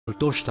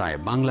10টায়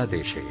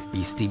বাংলাদেশে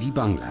piece TV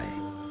বাংলায়।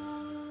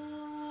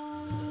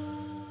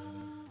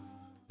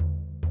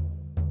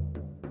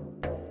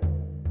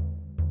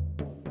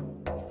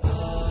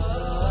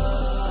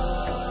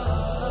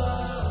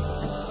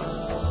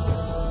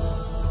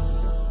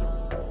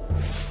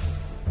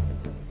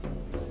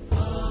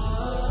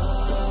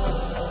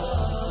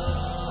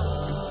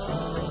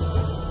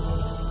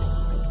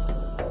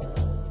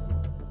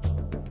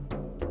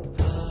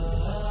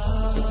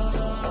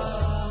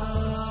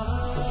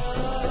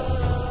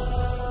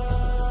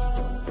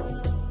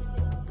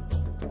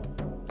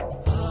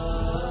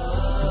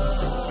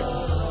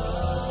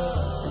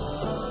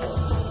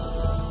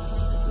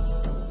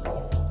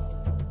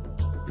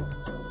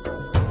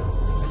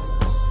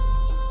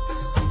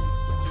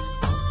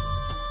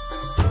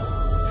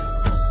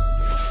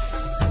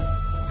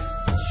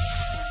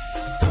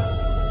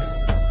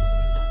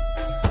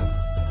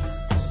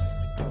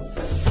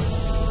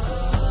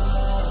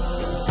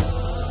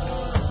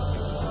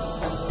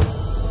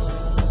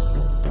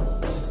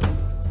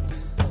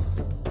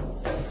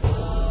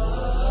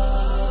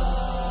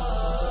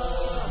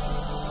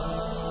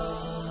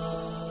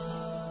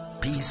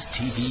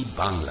 TV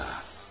Bangla,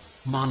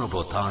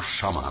 মানবতার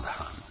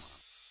সমাধান।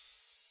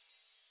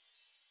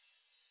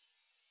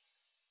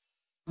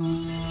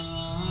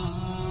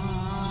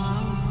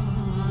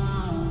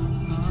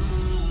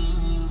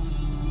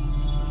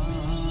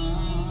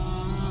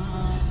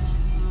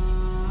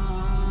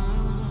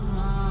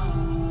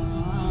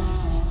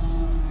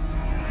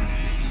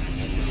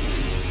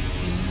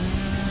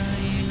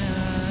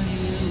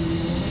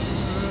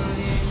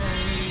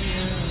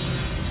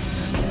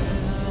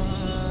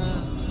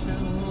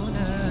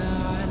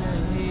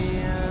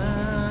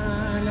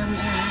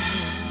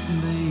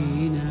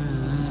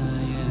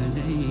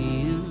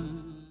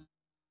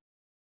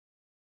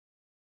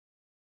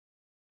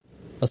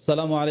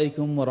 আসসালামু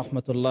আলাইকুম ওয়া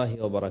রাহমাতুল্লাহি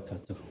ওয়া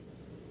বারাকাতুহু।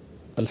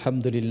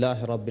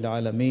 আলহামদুলিল্লাহি রাব্বিল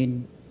আলামিন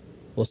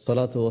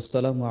ওয়াসসালাতু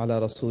ওয়াসসালামু আলা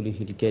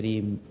রাসূলিহিল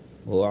কারীম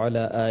ওয়া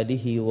আলা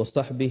আলিহি ওয়া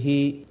সাহবিহি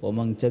ওয়া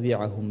মান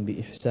তাবিআহুম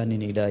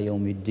বিইহসানিন ইলা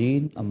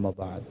ইয়াউমিদ্দিন, আম্মা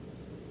বা'দ।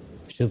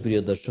 সুপ্রিয়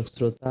দর্শক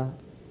শ্রোতা,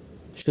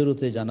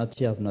 শুরুতে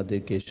জানাচ্ছি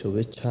আপনাদেরকে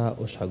শুভেচ্ছা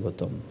ও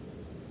স্বাগতম।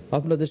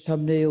 আপনাদের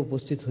সামনে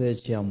উপস্থিত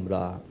হয়েছি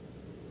আমরা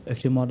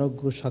একটি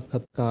মনোজ্ঞ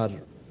সাক্ষাৎকার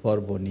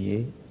পর্ব নিয়ে,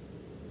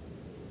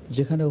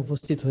 যেখানে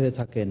উপস্থিত হয়ে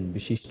থাকেন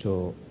বিশিষ্ট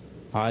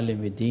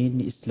আলেমে দ্বীন,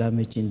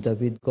 ইসলামী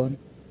চিন্তাবিদগণ।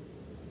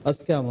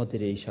 আজকে আমাদের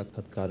এই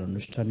সাক্ষাৎকার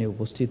অনুষ্ঠানে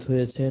উপস্থিত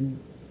হয়েছেন,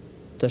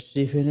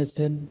 তাশরিফ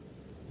এনেছেন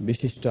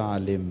বিশিষ্ট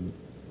আলেম,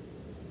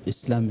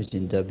 ইসলামী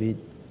চিন্তাবিদ,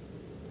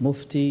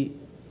 মুফতি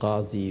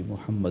কাজী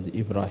মুহাম্মদ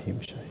ইব্রাহিম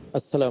সাহেব।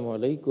 আসসালামু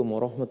আলাইকুম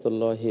ওয়া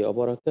রাহমাতুল্লাহি ওয়া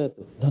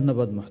বারাকাতুহু।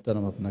 ধন্যবাদ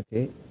মুহতারাম আপনাকে।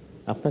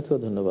 আপনাকেও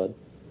ধন্যবাদ।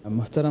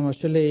 মুহতারাম,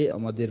 আসলে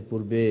আমাদের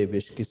পূর্বে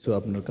বেশ কিছু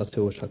আপনার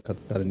কাছেও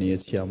সাক্ষাৎকার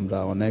নিয়েছি আমরা।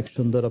 অনেক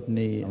সুন্দর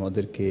আপনি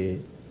আমাদেরকে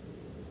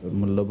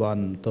মূল্যবান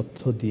তথ্য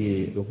দিয়ে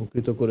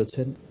উপকৃত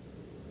করেছেন।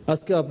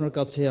 আজকে আপনার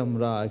কাছে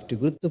আমরা একটি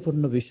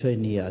গুরুত্বপূর্ণ বিষয়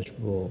নিয়ে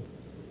আসব,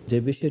 যে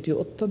বিষয়টি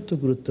অত্যন্ত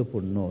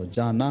গুরুত্বপূর্ণ,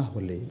 যা না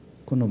হলে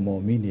কোনো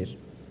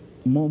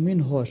মুমিন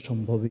হওয়া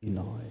সম্ভবই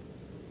নয়,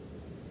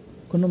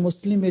 কোনো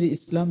মুসলিমের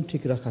ইসলাম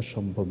ঠিক রাখা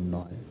সম্ভব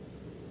নয়।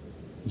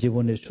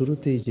 জীবনের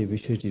শুরুতেই যে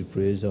বিষয়টির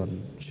প্রয়োজন,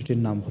 সেটির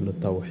নাম হলো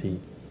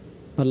তাওহীদ,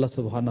 আল্লাহ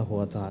সুবহানাহু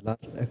ওয়া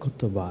তাআলার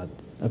একত্ববাদ।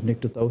 আপনি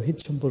একটু তাওহীদ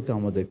সম্পর্কে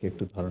আমাদেরকে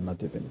একটু ধারণা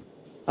দেবেন।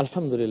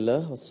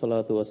 আলহামদুলিল্লাহ,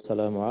 ওয়াসসালাতু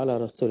ওয়াসসালামু আলা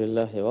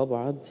রাসূলিল্লাহ ওয়া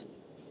বা'দ।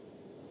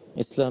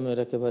 ইসলামের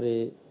একেবারে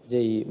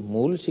যেই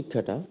মূল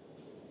শিক্ষাটা,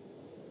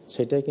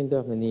 সেটাই কিন্তু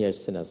আপনি নিয়ে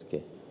আসছেন আজকে।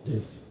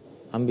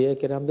 আম্বিয়া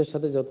কেরামদের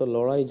সাথে যত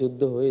লড়াই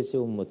যুদ্ধ হয়েছে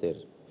উম্মতের,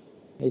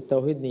 এই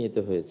তাওহীদ নিয়ে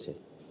তো হয়েছে।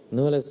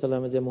 নূহ আলাইহিস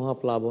সালামের যে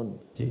মহাপ্লাবন,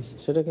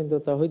 সেটা কিন্তু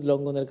তাওহীদ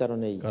লঙ্ঘনের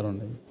কারণেই।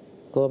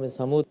 কওমে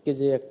সামুদকে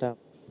যে একটা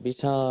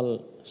বিশাল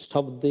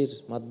শব্দের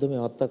মাধ্যমে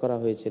হত্যা করা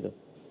হয়েছিল,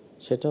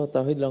 সেটাও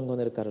তাওহীদ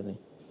লঙ্ঘনের কারণে।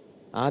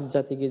 আজ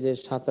জাতিকে যে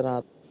 7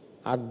 রাত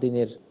 8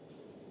 দিনের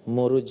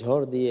মরু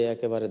ঝড় দিয়ে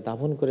একেবারে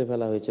দাফন করে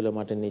ফেলা হয়েছিল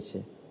মাটির নিচে,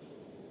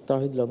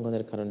 তাওহীদ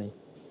লঙ্ঘনের কারণে।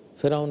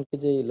 ফেরাউনকে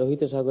যে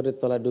লোহিত সাগরের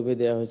তলায় ডুবে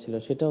দেওয়া হয়েছিল,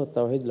 সেটাও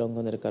তাওহীদ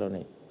লঙ্ঘনের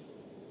কারণে।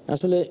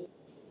 আসলে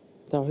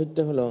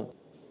তাওহীদটা হলো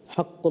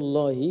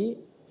হাক্কুল্লাহি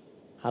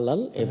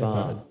আলাল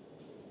ইবাদ।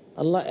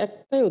 আল্লাহ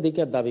একটাই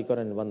অধিকার দাবি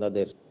করেন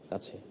বান্দাদের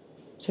কাছে,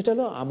 সেটা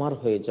হলো আমার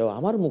হয়ে যাও,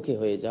 আমার মুখে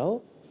হয়ে যাও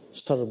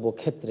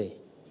সর্বক্ষেত্রে,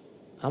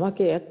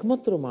 আমাকে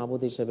একমাত্র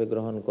মাবুদ হিসেবে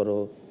গ্রহণ করো।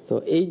 তো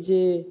এই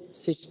যে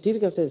সৃষ্টির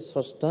কাছে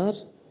স্রষ্টার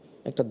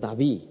একটা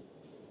দাবি,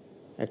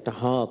 একটা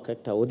হক,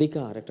 একটা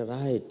অধিকার, একটা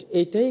রাইট,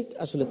 এইটাই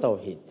আসলে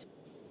তাওহীদ।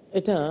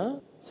 এটা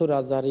সূরা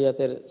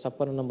যারিয়াতের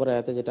 56 নম্বর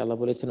আয়াতে যেটা আল্লাহ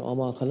বলেছেন,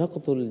 ওমা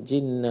খালাকতুল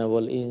জিন্না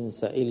ওয়াল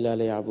ইনসা ইল্লা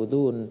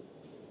লিয়াবুদুন,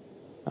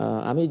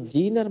 আমি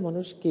জিন আর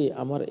মানুষকে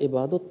আমার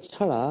ইবাদত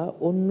ছাড়া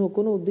অন্য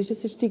কোনো উদ্দেশ্যে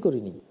সৃষ্টি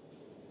করিনি।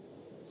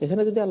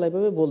 এখানে যদি আল্লাহ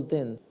এভাবে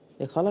বলতেন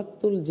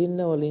খালাকতুল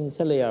জিন্না ওয়াল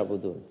ইনসা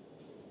লিয়াবুদুন,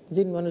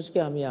 জিন মানুষকে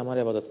আমি আমার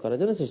ইবাদত করার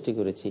জন্য সৃষ্টি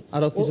করেছি,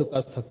 আরো কিছু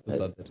কাজ থাকতো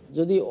তাদের।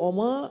 যদি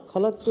ওমা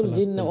খালাকতুল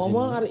জিন্না,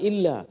 ওমা আর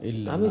ইল্লা,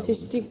 আমি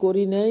সৃষ্টি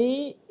করি নাই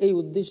এই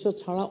উদ্দেশ্য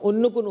ছাড়া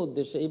অন্য কোনো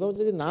উদ্দেশ্য, এইভাবে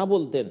যদি না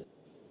বলতেন,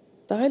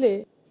 তাহলে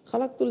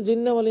খালাকতুল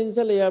জিন্না ওয়াল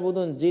ইনসা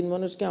লিয়াবুদুন, জিন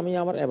মানুষকে আমি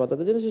আমার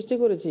ইবাদতের জন্য সৃষ্টি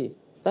করেছি।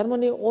 তার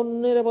মানে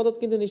অন্যের ইবাদত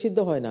কিন্তু নিষিদ্ধ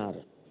হয় না। আর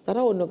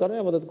তারা অন্য কারো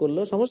ইবাদত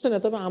করলেও সমস্যা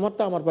নেই, তবে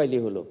আমারটা আমার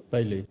পাইলেই হলো,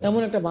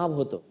 এমন একটা ভাব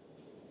হতো।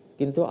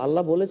 কিন্তু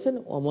আল্লাহ বলেছেন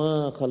ওমা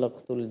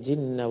খালাকতুল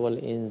জিন্না ওয়াল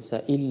ইনসা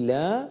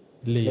ইল্লা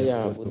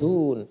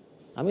লিয়াবুদুন,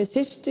 আমি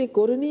সৃষ্টি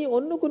করিনি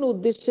অন্য কোনো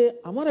উদ্দেশ্যে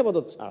আমার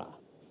ইবাদত ছাড়া।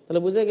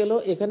 তাহলে বোঝা গেল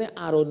এখানে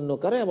আর অন্য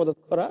কারো ইবাদত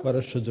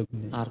করার সুযোগ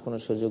নেই, আর কোনো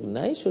সুযোগ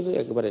নাই, সুযোগ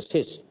একেবারে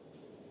শেষ।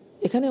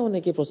 এখানে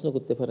অনেকে প্রশ্ন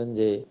করতে পারেন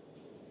যে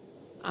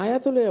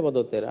আয়াতুল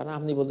ইবাদতের আর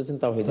আপনি বলতেছেন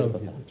তাওহীদের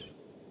কথা,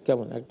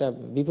 কেমন একটা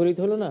বিপরীত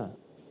হলো না?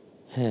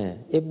 হ্যাঁ,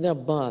 ইবনে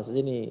আব্বাস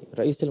যিনি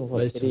রাইসুল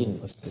মুফাসসিরিন,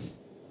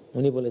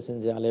 উনি বলেছেন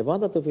যে আল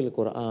ইবাদাতু ফিল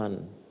কোরআন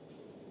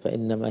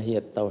ফাইন্নামা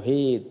হিয়াত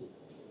তাওহীদ,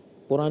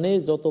 কোরআনে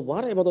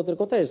যতবার ইবাদতের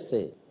কথা এসেছে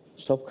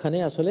সবখানে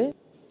আসলে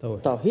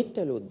তাওহীদটা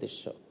হলো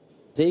উদ্দেশ্য।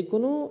 যে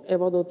কোনো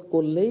ইবাদত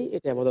করলেই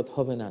এটা ইবাদত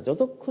হবে না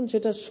যতক্ষণ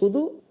সেটা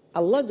শুধু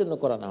আল্লাহর জন্য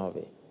করা না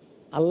হবে।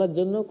 আল্লাহর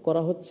জন্য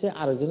করা হচ্ছে,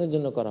 আরেকজনের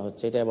জন্য করা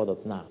হচ্ছে, এটা ইবাদত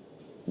না।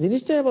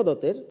 জিনিসটা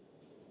ইবাদতের,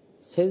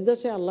 সেজদা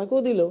সে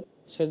আল্লাহকেও দিল,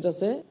 সেজদা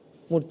সে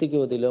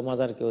মূর্তিকেও দিল,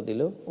 মাজারকেও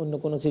দিল, অন্য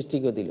কোনো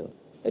সৃষ্টিকেও দিল,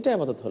 এটা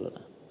ইবাদত হলো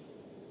না।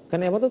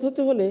 কারণ ইবাদত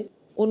হতে হলে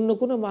অন্য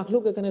কোনো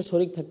মাখলুক এখানে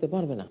শরীক থাকতে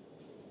পারবে না।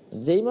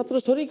 যেই মাত্র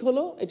শরীক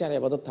হলো এটা আর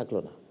ইবাদত থাকলো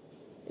না,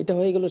 এটা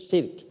হয়ে গেল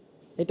শিরক,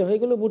 এটা হয়ে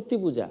গেল মূর্তি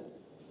পূজা।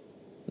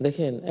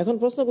 দেখেন, এখন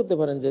প্রশ্ন করতে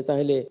পারেন যে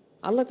তাহলে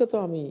আল্লাহকে তো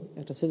আমি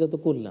একটা সেজদা তো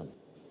করলাম,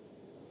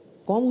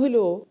 কম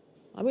হইলেও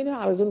আমি না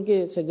আরেকজনকে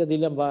সেজদা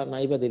দিলাম বা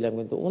নাইবা দিলাম,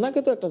 কিন্তু ওনাকে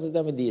তো একটা সেজদা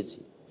আমি দিয়েছি,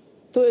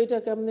 তো এটা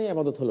কেমনে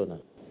ইবাদত হলো না?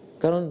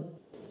 কারণ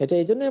এটা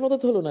এই জন্য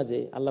ইবাদত হলো না যে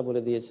আল্লাহ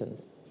বলে দিয়েছেন,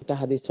 এটা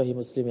হাদিস সহিহ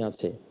মুসলিমে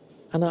আছে,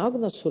 আনা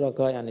আগনা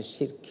শুরাকা আনিশ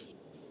শিরক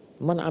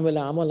মান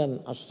আমিলা আমালান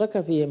আশরাকা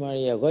ফিহি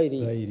মাইয়া গায়রি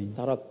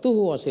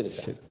তারাকতুহু ওয়া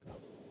শিরকা।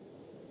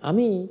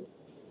 আমি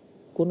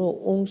কোনো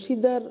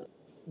অংশীদার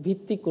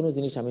ভিত্তিক কোনো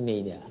জিনিস আমি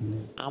নেই না,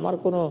 আমার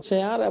কোনো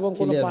শেয়ার এবং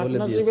কোনো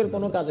পার্টনারশিপের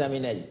কোনো কাজে আমি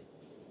নাই,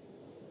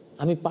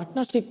 আমি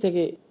পার্টনারশিপ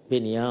থেকে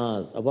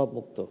বেনিয়াজ,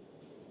 অভাবমুক্ত।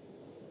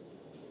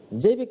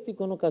 যে ব্যক্তি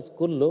কোনো কাজ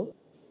করলো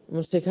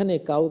সেখানে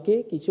কাউকে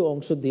কিছু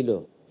অংশ দিল,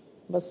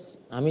 বাস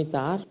আমি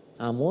তার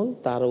আমল,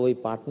 তার ওই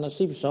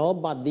পার্টনারশিপ সব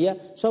বাদ দিয়া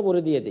সব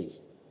ওরে দিয়ে দিই।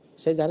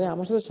 সে যারা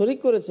আমার সাথে শরিক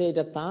করেছে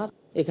এটা তার,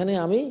 এখানে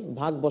আমি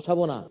ভাগ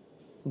বসাবো না,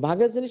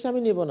 ভাগের জিনিস আমি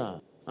নেব না,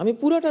 আমি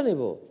পুরাটা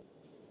নেব।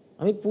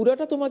 আমি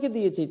পুরাটা তোমাকে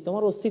দিয়েছি,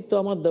 তোমার অস্তিত্ব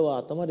আমার দেওয়া,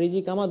 তোমার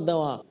রিজিক আমার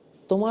দেওয়া,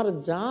 তোমার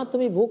যা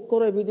তুমি ভোগ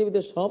করো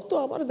পৃথিবীতে সব তো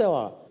আমার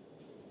দেওয়া।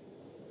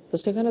 তো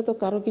সেখানে তো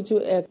কারো কিছু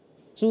এক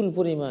চুল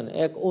পরিমাণ,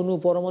 এক অণু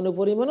পরমাণু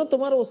পরিমাণও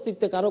তোমার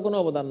অস্তিত্বে কারো কোনো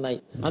অবদান নাই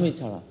আমি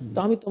ছাড়া, তো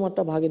আমি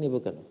তোমারটা ভাগে নিব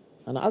কেন?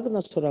 আগনা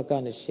শুরাকা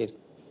আনিশ শিরক,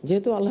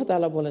 যেহেতু আল্লাহ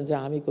তাআলা বলেন যে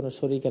আমি কোনো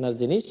শরীকানার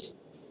জিনিস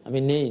আমি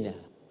নেই না,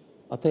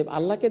 অতএব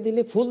আল্লাহকে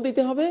দিলে ফুল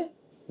দিতে হবে,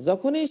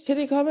 যখনই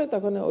শিরিক হবে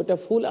তখন ওইটা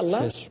ফুল আল্লাহ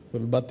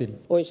বাতিল,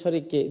 ওই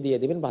শরীককে দিয়ে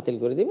দিবেন, বাতিল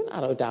করে দিবেন,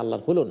 আর ওইটা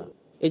আল্লাহর হলো না।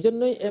 এই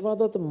জন্যই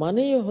ইবাদত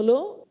মানেই হলো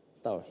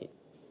তাওহীদ।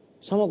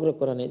 সমগ্র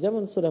কোরআনে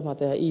যেমন সূরা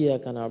ফাতিহা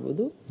ইয়াকা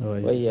না'বুদু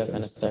ওয়া ইয়াকা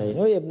নাস্তাঈন,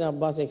 ওই ইবনে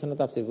আব্বাস এখানে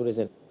তাফসীর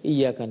করেছেন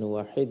ইয়াকা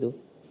নুওয়াহিদু,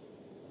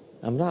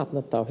 আমরা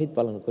আপনার তাওহীদ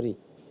পালন করি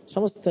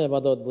সমস্ত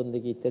ইবাদত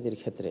বন্দেগী ইত্যাদির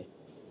ক্ষেত্রে।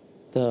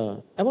 তা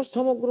এমন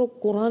সমগ্র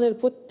কোরআনের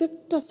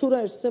প্রত্যেকটা সূরা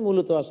এসেছে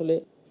মূলত আসলে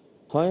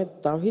হয়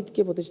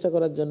তাওহীদকে প্রতিষ্ঠা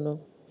করার জন্য,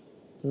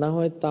 না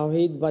হয়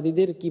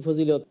তাওহীদবাদীদের কি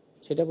ফজিলত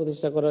সেটা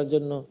প্রতিষ্ঠা করার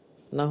জন্য,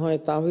 না হয়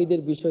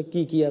তাওহীদের বিষয়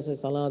কি কি আছে,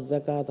 সালাত,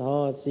 যাকাত,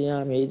 হজ,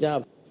 সিয়াম,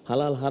 হিজাব,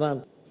 হালাল হারাম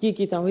কি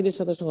কি তাওহীদের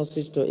সাথে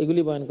সংশ্লিষ্ট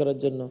এগুলি বয়ান করার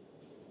জন্য,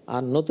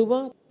 আর নতুবা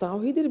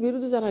তাওহীদের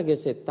বিরুদ্ধে যারা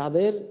গেছে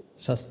তাদের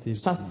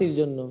শাস্তির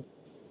জন্য,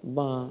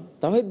 বা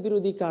তাওহীদ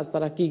বিরোধী কাজ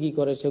তারা কি কি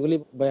করে সেগুলি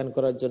বয়ান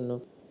করার জন্য।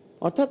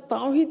 অর্থাৎ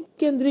তাওহীদ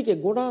কেন্দ্রিক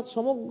গোটা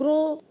সমগ্র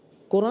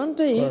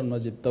কোরআনটাই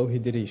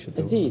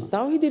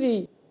তাওহীদেরই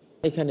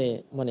এখানে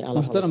মানে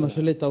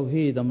আসলে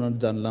তাওহীদ আমরা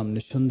জানলাম,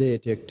 নিঃসন্দেহে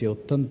এটি একটি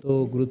অত্যন্ত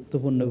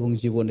গুরুত্বপূর্ণ এবং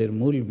জীবনের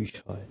মূল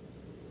বিষয়।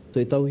 তো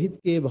এই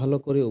তাওহীদকে ভালো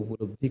করে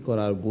উপলব্ধি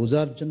করার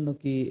বোঝার জন্য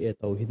কি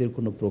তাওহীদের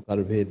কোনো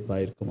প্রকারভেদ বা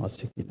এরকম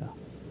আছে কিনা?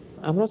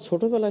 আমরা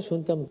ছোটবেলায়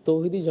শুনতাম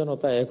তৌহিদি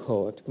জনতা এক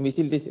হও,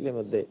 মিছিল টিছিলের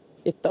মধ্যে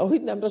এই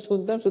তাওহীদ নামটা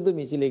শুনতাম শুধু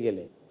মিছিলে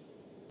গেলে।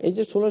 এই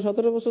যে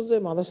 16-17 বছর যে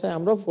মাদ্রাসায়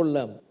আমরাও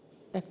পড়লাম,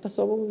 একটা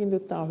সবকও কিন্তু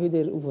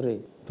তাওহীদের উপরে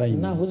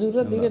না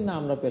হুজুররা দিলেন না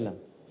আমরা পেলাম।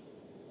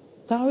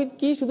 তাওহীদ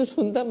কি শুধু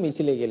শুনতাম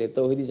মিছিলে গেলে,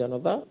 তৌহিদি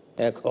জনতা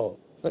এক হও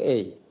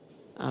এই।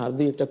 আর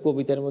দুই একটা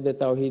কবিতার মধ্যে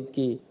তাওহীদ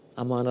কি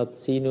আমানত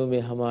সিনো মে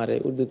হামারে,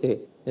 উর্দুতে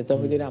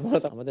তাওহীদের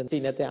আমানত আমাদের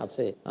তিনাতে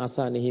আছে,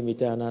 আসা নিহি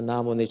মিটানা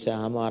নাম ও নিশা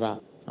হামারা,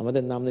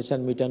 আমাদের নাম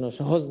নিশান মিটানো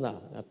সহজ না,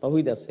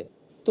 তাওহীদ আছে।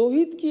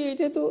 তাওহীদ কি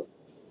এটা তো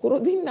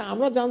কোনোদিন না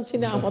আমরা জানছি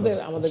না,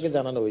 আমাদেরকে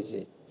জানানো হয়েছে।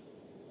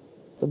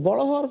 তো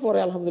বড় হওয়ার পরে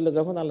আলহামদুলিল্লাহ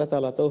যখন আল্লাহ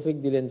তাআলা তৌফিক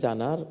দিলেন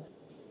জানার,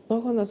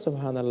 তখন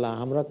সুবহানাল্লাহ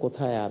আমরা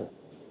কোথায়, আর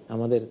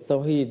আমাদের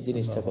তাওহীদ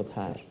জিনিসটা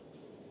কোথায়।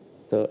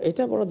 তো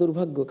এটা বড়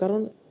দুর্ভাগ্য,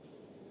 কারণ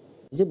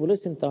যে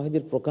বলেছেন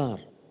তাওহীদের প্রকার,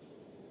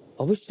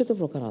 অবশ্যই তো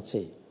প্রকার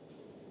আছে।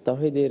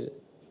 তাওহীদের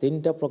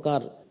 3টা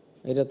প্রকার,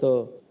 এটা তো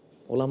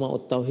উলামা ও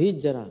তাওহীদ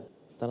যারা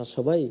তারা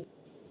সবাই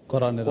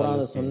কোরআন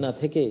ও সুন্নাহ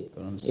থেকে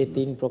এই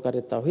 3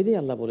 প্রকারের তাওহীদই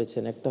আল্লাহ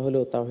বলেছেন। একটা হলো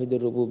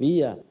তাওহীদুর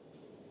রুবুবিয়্যাহ,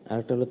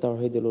 আরেকটা হলো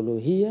তাওহীদুল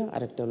উলুহিয়্যা,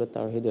 আরেকটা হলো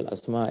তাওহীদুল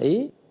আসমাই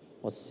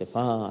ওয়াস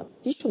সিফাত।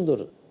 কি সুন্দর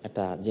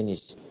একটা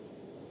জিনিস।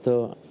 তো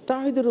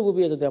তাওহীদুর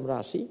রুবুবিয়্যা যদি আমরা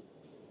আসি,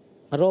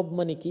 রব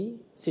মানে কি?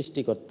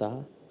 সৃষ্টিকর্তা,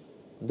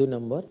 2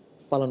 নম্বর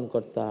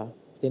পালনকর্তা,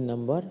 3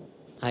 নম্বর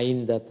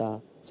আইনদাতা,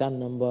 4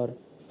 নম্বর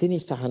তিনি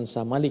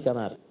শাহানশাহ,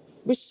 মালিকানার,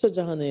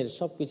 বিশ্বজাহানের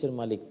সব কিছুর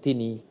মালিক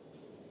তিনি,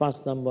 5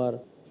 নম্বর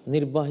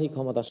নির্বাহী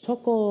ক্ষমতা,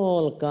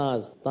 সকল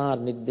কাজ তার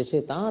নির্দেশে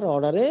তার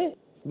অর্ডারে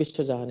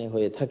বিশ্বজাহানে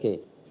হয়ে থাকে।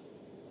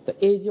 তো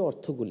এই যে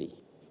অর্থগুলি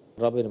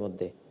রবের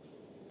মধ্যে,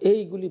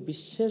 এইগুলি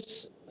বিশ্বাস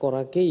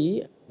করাকেই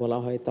বলা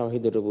হয়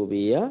তাওহীদুর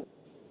রুবুবিয়্যা।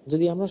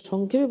 যদি আমরা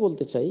সংক্ষেপে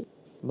বলতে চাই,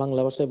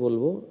 বাংলা ভাষায়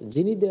বলবো,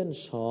 যিনি দেন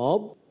সব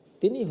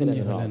তিনি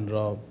হলেন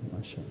রব।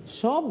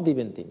 সব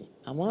দিবেন তিনি।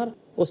 আমার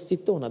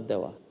অস্তিত্ব ওনার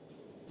দেওয়া,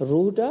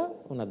 রুহটা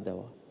ওনার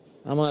দেওয়া,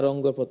 আমার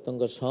অঙ্গ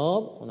প্রত্যঙ্গ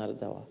সব ওনার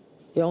দেওয়া,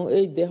 এবং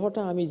এই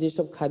দেহটা আমি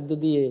যেসব খাদ্য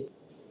দিয়ে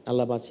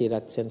আল্লাহ বাঁচিয়ে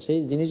রাখছেন সেই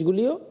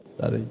জিনিসগুলিও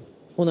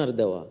ওনার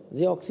দেওয়া,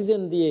 যে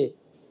অক্সিজেন দিয়ে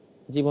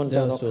জীবনটা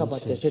রক্ষা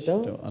পাচ্ছে সেটাও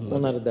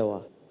ওনার দেওয়া,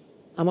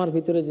 আমার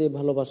ভিতরে যে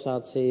ভালোবাসা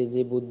আছে,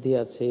 যে বুদ্ধি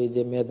আছে,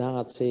 যে মেধা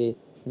আছে,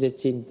 যে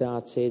চিন্তা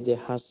আছে, যে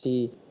হাসি,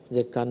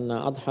 যে কান্না,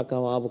 আদহাকা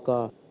ওয়া আবকা,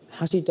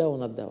 হাসিটা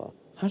ওনার দেওয়া।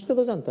 হাসতে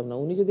তো জানতাম না,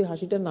 উনি যদি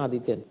হাসিটা না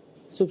দিতেন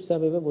চুপচাপ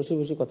ভেবে বসে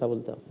বসে কথা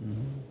বলতাম।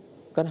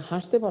 কারণ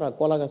হাসতে পারা,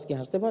 কলা গাছ কি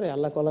হাসতে পারে?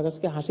 আল্লাহ কলা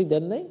গাছকে হাসি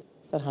দেন নাই,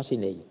 তার হাসি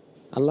নেই।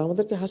 আল্লাহ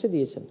আমাদেরকে হাসি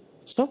দিয়েছেন।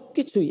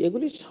 সবকিছুই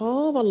এগুলি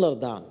সব আল্লাহর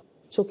দান।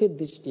 চোখের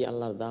দৃষ্টি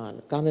আল্লাহর দান,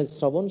 কানের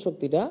শ্রবণ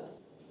শক্তিটা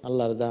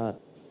আল্লাহর দান,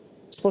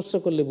 স্পর্শ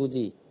করলে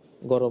বুঝি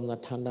গরম না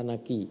ঠান্ডা না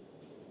কি,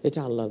 এটা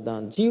আল্লাহর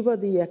দান। জিহ্বা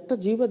দিয়ে, একটা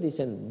জিহ্বা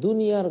দিয়েছেন,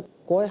 দুনিয়ার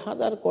কয়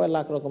হাজার কয়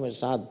লাখ রকমের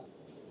স্বাদ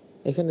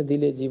এখানে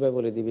দিলে জিহ্বা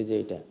বলে দিবে যে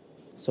এটা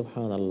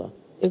সুবহানাল্লাহ।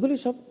 এগুলি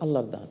সব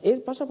আল্লাহর দান। এর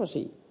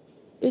পাশাপাশি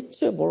এর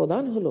চেয়ে বড়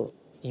দান হলো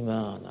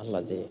ঈমান।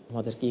 আল্লাহ যে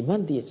আমাদেরকে ঈমান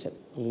দিয়েছেন,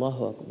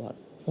 আল্লাহু আকবার।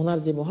 ওনার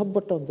যে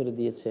মহব্বতটা অন্তরে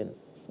দিয়েছেন,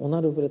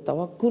 ওনার উপরে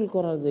তাওয়াক্কুল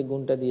করার যে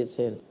গুণটা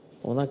দিয়েছেন,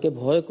 ওনাকে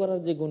ভয় করার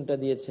যে গুণটা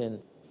দিয়েছেন,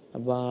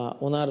 বা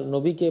ওনার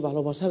নবীকে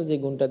ভালোবাসার যে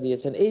গুণটা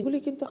দিয়েছেন, এইগুলি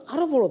কিন্তু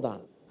আরো বড় দান,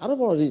 আরো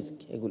বড় রিস্ক।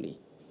 এগুলি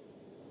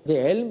যে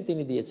এলম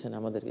তিনি দিয়েছেন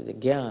আমাদেরকে, যে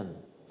জ্ঞান,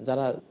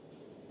 যারা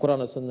কোরআন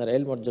ও সুন্নাহর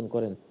এলম অর্জন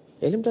করেন,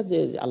 এলমটা যে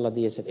আল্লাহ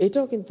দিয়েছেন,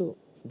 এটাও কিন্তু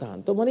দান।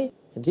 তো মানে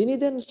যিনি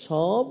দেন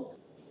সব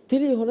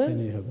তিনি হলেন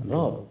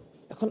রব।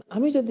 এখন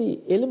আমি যদি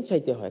এলম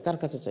চাইতে হয়, কার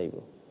কাছে চাইব?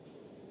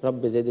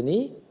 রব্বে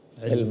যেদিনই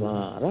এলমা,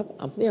 রব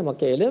আপনি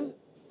আমাকে এলম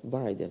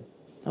বাড়াই দেন।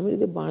 আমি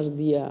যদি বাঁশ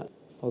দিয়া,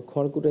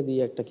 খড়কুটে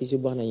দিয়ে একটা কিছু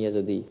বানাইয়া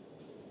যদি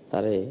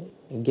তারে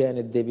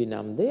জ্ঞানের দেবী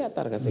নাম দেয়, আর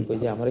তার কাছে কই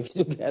যে আমার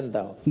কিছু জ্ঞান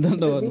দাও।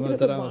 ধন্যবাদ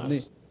মোহতারাম, আপনি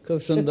খুব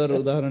সুন্দর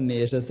উদাহরণ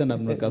নিয়ে এসেছেন।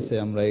 আপনার কাছে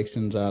আমরা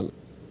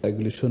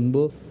এগুলি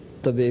শুনবো,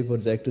 তবে এই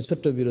পর্যায়ে একটু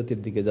ছোট্ট বিরতির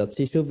দিকে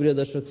যাচ্ছি। সুপ্রিয়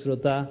দর্শক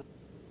শ্রোতা,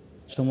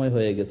 সময়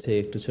হয়ে গেছে,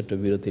 একটু ছোট্ট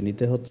বিরতি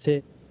নিতে হচ্ছে।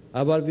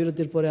 আবার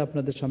বিরতির পরে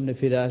আপনাদের সামনে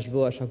ফিরে আসবো।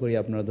 আশা করি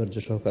আপনারা ধৈর্য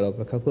সহকারে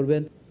অপেক্ষা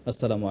করবেন।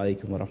 আসসালামু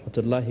আলাইকুম ওয়া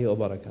রাহমাতুল্লাহি ওয়া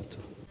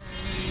বারাকাতুহু।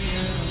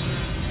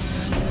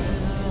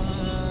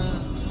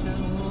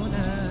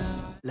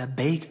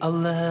 لبيك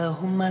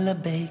اللهم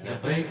لبيك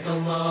لبيك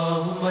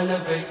اللهم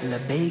لبيك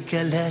لبيك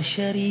لا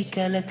شريك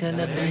لك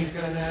لبيك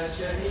لا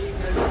شريك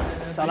لك।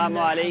 আসসালামু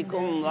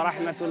আলাইকুম ওয়া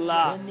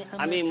রাহমাতুল্লাহ।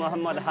 আমি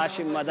মোহাম্মদ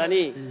হাশিম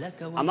মাদানী,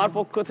 আমার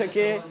পক্ষ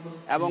থেকে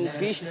এবং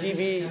পিস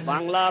টিভি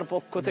বাংলার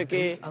পক্ষ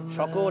থেকে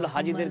সকল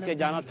হাজীদেরকে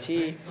জানাচ্ছি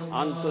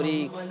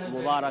আন্তরিক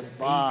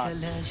মোবারকবাদ।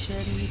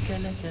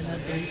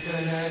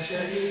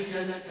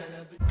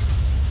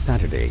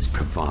 Saturdays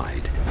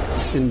provide.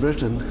 In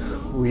Britain,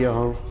 we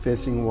are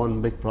facing one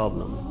big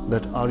problem,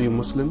 that are you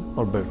Muslim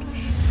or British?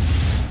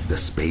 The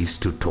space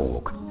to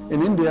talk. In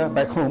India,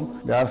 back home,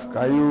 they ask,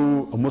 are you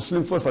a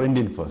Muslim first or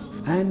Indian first?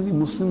 And we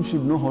Muslims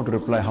should know how to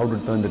reply, how to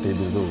turn the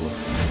tables over.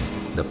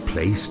 The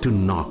place to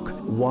knock.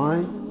 Why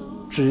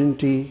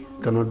Trinity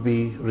cannot be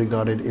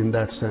regarded in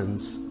that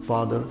sense,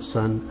 Father,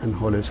 Son and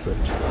Holy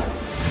Spirit.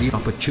 The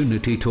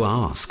opportunity to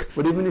ask.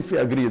 But even if we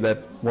agree that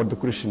what the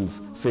Christians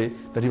say,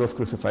 that he was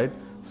crucified,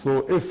 so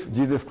if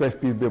Jesus Christ,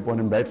 peace be upon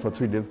him, died for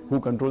 3 days, who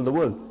controlled the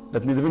world?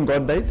 That means even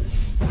God died?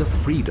 The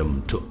freedom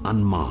to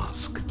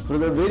unmask. So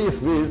there are various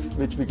ways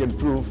which we can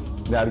prove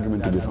the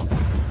argument to be wrong.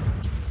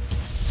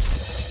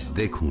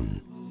 দেখুন,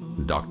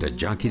 doctor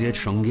জাকিরের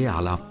সঙ্গে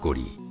আলাপ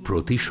করি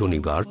প্রতি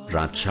শনিবার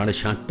রাত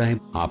 7:30টায়,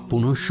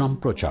 পুনঃ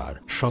সম্প্রচার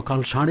সকাল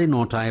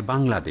 9:30টায়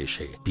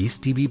বাংলাদেশে, পিস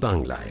টিভি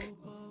বাংলায়।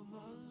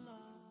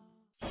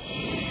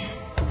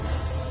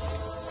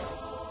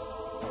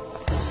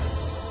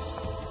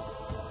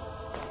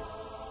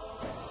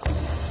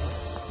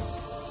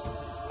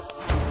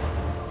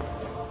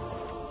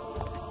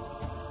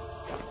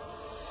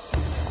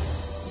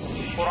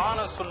 কোরআন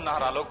ও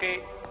সুন্নাহর আলোকে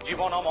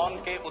জীবন ও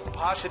মনকে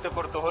উদ্ভাসিত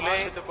করতে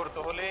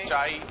হলে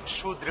চাই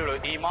সুদৃঢ়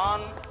ঈমান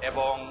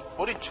এবং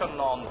পরিচ্ছন্ন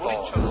অন্তর।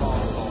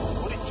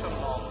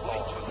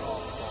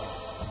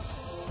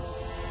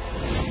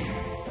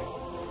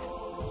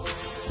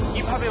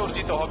 কিভাবে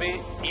অর্জিত হবে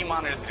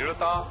ঈমানের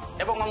দৃঢ়তা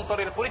এবং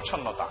অন্তরের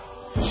পরিচ্ছন্নতা,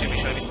 সে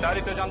বিষয়ে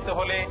বিস্তারিত জানতে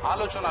হলে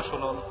আলোচনা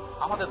শুনুন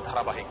আমাদের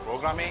ধারাবাহিক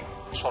প্রোগ্রামে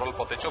সরল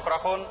পথে চোখ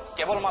রাখুন,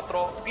 কেবলমাত্র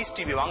পিস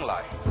টিভি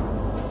বাংলায়।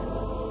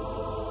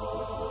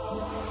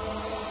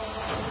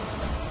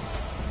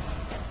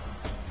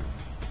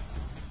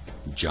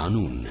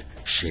 জানুন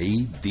সেই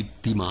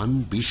দীপ্তিমান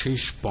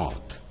বিশেষ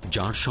পথ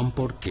যার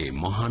সম্পর্কে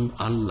মহান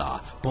আল্লাহ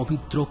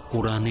পবিত্র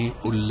কোরআনে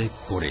উল্লেখ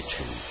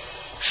করেছেন।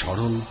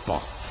 সরল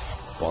পথ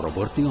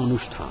পরবর্তী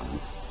অনুষ্ঠান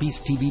পিস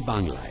টিভি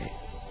বাংলায়।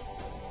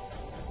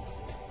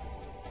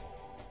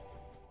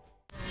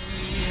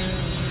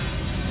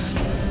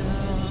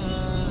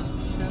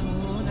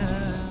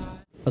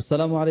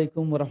 আসসালামু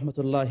আলাইকুম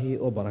রহমতুল্লাহি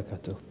ও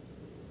বারাকাতুহু।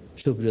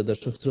 সুপ্রিয়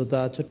দর্শক শ্রোতা,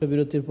 ছোট্ট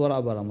বিরতির পর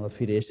আবার আমরা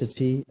ফিরে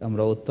এসেছি।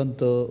 আমরা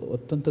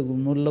অত্যন্ত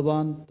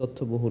মূল্যবান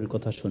তথ্যবহুল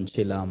কথা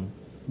শুনছিলাম,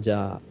 যা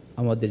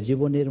আমাদের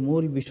জীবনের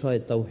মূল বিষয়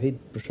তাওহীদ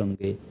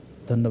প্রসঙ্গে।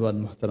 ধন্যবাদ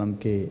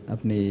মোহতারামকে,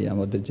 আপনি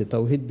আমাদের যে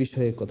তাওহীদ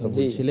বিষয়ে কথা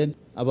বলছিলেন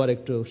আবার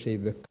একটু সেই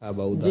ব্যাখ্যা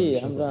বা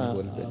উদাহরণ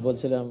বলবেন।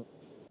 বলছিলাম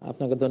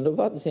আপনাকে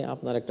ধন্যবাদ যে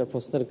আপনার একটা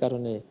প্রশ্নের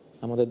কারণে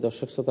আমাদের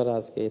দর্শক শ্রোতারা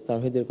আজকে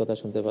তাওহীদের কথা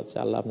শুনতে পাচ্ছে।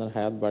 আল্লাহ আপনার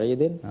হায়াত বাড়িয়ে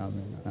দেন,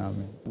 আমিন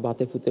আমিন।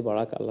 বাতে পুঁতে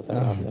বাড়াক আল্লাহ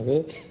তাআলা আপনাকে।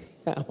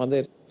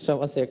 আমাদের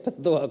সমাজে একটা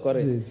দোয়া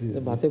করে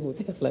বাতে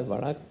পুঁতে আল্লাহ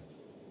বাড়াক,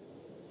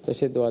 তো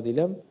সে দোয়া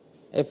দিলাম।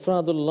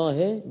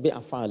 ইফরাদুল্লাহে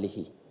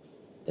বিআফআলিহি,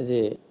 যে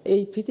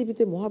এই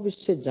পৃথিবীতে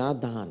মহাবিশ্বে যা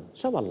দান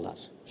সব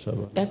আল্লাহর,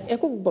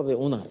 এককভাবে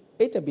ওনার,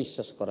 এটা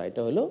বিশ্বাস করা,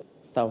 এটা হলো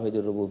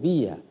তাওহীদুর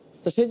রুবুবিয়্যাহ।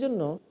 তো সেই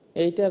জন্য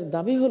এইটার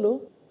দাবি হলো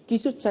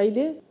কিছু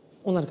চাইলে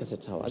ওনার কাছে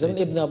চাওয়া। যেমন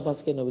ইবনে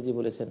আব্বাসকে নবীজি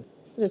বলেছেন,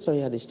 যে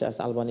সহিহ হাদিসটা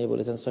আছে, আলবানী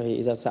বলেছেন সহিহ,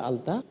 ইজা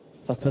সাআলতা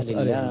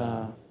ফাসআলিল্লাহ,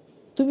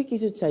 তুমি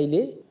কিছু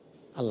চাইলে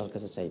আল্লাহর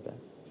কাছে চাইবা।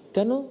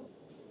 কেন?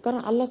 কারণ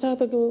আল্লাহ ছাড়া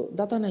তো কেউ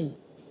দাতা নাই।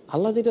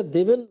 আল্লাহ যেটা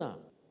দেবেন না,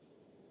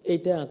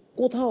 এইটা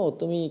কোথাও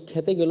তুমি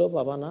খেতে গেলেও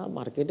পাবা না,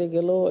 মার্কেটে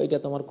গেলেও এটা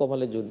তোমার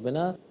কপালে জুটবে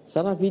না,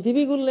 সারা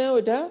পৃথিবী ঘুরলেও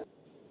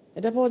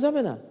এটা পাওয়া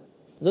যাবে না,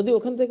 যদি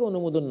ওখান থেকে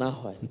অনুমোদন না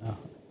হয়।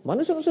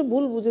 মানুষ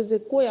ভুল বুঝে যে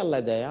কই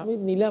আল্লাহ দেয়, আমি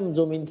নিলাম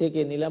জমিন থেকে,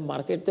 নিলাম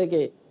মার্কেট থেকে,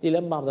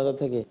 নিলাম বাপদাদা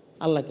থেকে,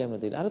 আল্লাহ কেমন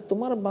দিল? আরে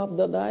তোমার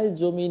বাপদাদায়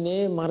জমিনে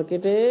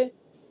মার্কেটে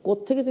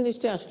কোত্থেকে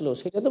জিনিসটা আসলো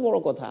সেটা তো বড়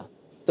কথা।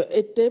 তো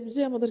এই টেপ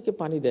যে আমাদেরকে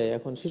পানি দেয়,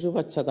 এখন শিশু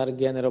বাচ্চা তার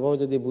জ্ঞানের অভাবে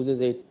যদি বুঝে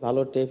যে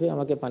ভালো টেপে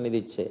আমাকে পানি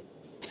দিচ্ছে,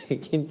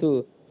 কিন্তু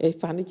এই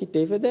পানি কি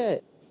টেপে দেয়?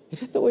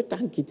 এটা তো ওই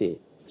টাঙ্কিতে,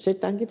 সেই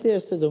টাঙ্কিতে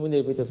আসছে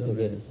জমিনের ভিতর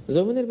থেকে,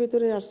 জমিনের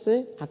ভিতরে আসছে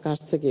আকাশ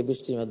থেকে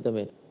বৃষ্টির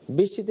মাধ্যমে,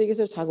 বৃষ্টিতে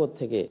গেছে সাগর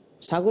থেকে,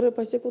 সাগরে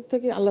পাইছে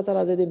কোত্থেকে? আল্লাহ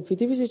তাআলা যেদিন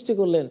পৃথিবী সৃষ্টি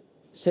করলেন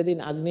সেদিন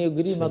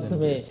আগ্নেয়গিরির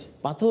মাধ্যমে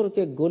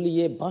পাথরকে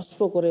গলিয়ে বাষ্প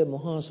করে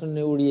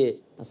মহাশূন্যে উড়িয়ে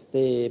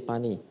আস্তে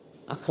পানি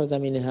আখরাজা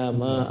মিনহা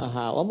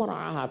মাআহা ওয়া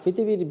মারআহা,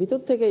 পৃথিবীর ভিতর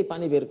থেকে এই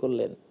পানি বের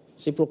করলেন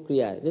সেই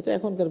প্রক্রিয়ায়, যেটা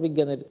এখনকার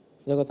বিজ্ঞানের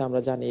জগতে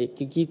আমরা জানি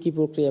কি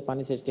প্রক্রিয়ায়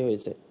পানি সৃষ্টি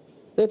হয়েছে।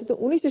 তো এটা তো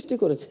উনি সৃষ্টি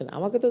করেছেন,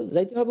 আমাকে তো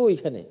যাইতে হবে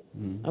ওইখানে।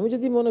 আমি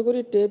যদি মনে করি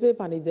টেপে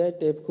পানি দেয়,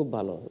 টেপ খুব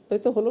ভালো, তাই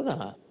তো হলো না।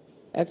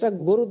 একটা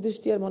গরুর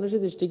দৃষ্টি আর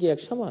মানুষের দৃষ্টি কি এক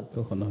সমান?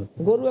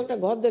 গরু একটা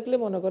ঘর দেখলে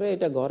মনে করে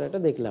এটা ঘর, এটা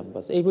দেখলাম,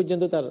 বাস এই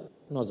পর্যন্ত তার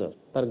নজর,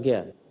 তার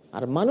জ্ঞান।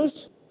 আর মানুষ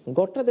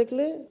ঘরটা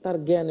দেখলে তার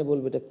জ্ঞানে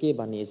বলবে এটা কে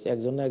বানিয়েছে,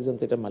 একজন না একজন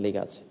তো এটা মালিক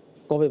আছে,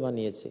 কবে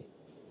বানিয়েছে,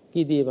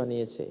 কি দিয়ে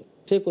বানিয়েছে,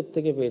 সে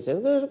কোত্থেকে পেয়েছে,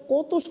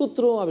 কত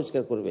সূত্র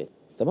আবিষ্কার করবে।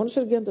 তো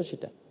মানুষের জ্ঞান তো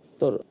সেটা।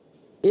 তোর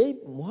এই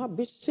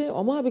মহাবিশ্বে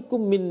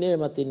অমাবিকুম মিন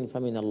নি'মাতিন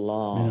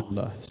ফামিনাল্লাহ,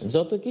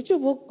 যত কিছু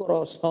ভোগ করো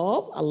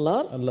সব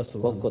আল্লাহর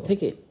পক্ষ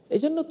থেকে। এই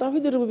জন্য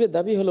তাওহীদের রুবুবিয়্যাহর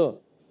দাবি হলো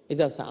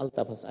ইজা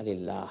সাআলতা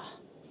ফাসআলিল্লাহ,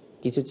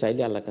 কিছু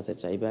চাইলে আল্লাহর কাছে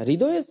চাইবা।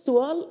 হৃদয়ের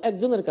সুয়াল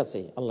একজনের কাছে,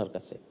 আল্লাহর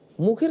কাছে।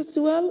 মুখের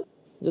সুয়াল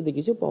যদি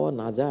কিছু পাওয়া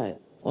না যায়,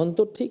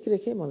 অন্তর ঠিক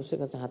রেখে মানুষের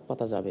কাছে হাত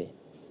পাতা যাবে,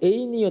 এই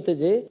নিয়তে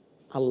যে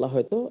আল্লাহ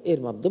হয়তো এর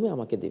মাধ্যমে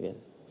আমাকে দিবেন।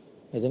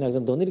 এই জন্য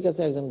একজন ধনীর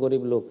কাছে একজন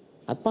গরিব লোক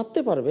হাত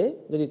পাততে পারবে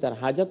যদি তার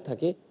হাজাত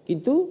থাকে,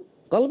 কিন্তু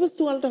কলবের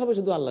সুয়ালটা হবে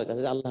শুধু আল্লাহর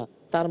কাছে, আল্লাহ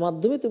তার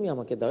মাধ্যমে তুমি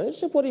আমাকে দাও।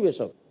 সে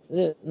পরিবেশক,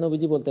 যে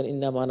নবীজি বলতেন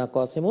ইন্নামা আনা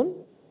কাসিমুন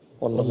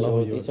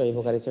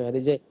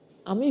যে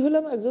আমি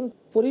হলাম একজন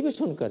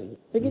পরিবেশনকারী,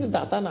 কিন্তু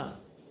দাতা না।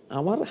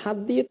 আমার হাত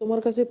দিয়ে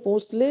তোমার কাছে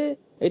পৌঁছলে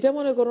এটা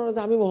মনে করো না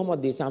যে আমি মোহাম্মদ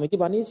দিয়েছি, আমি কি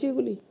বানিয়েছি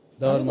এগুলি?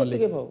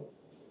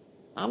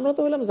 আমরা তো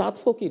হলাম জাত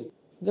ফকির।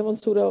 যেমন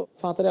সূরা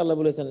ফাতিরে আল্লাহ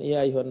বলেছেন ইয়া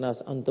আইয়ুহান নাস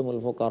আনতুমুল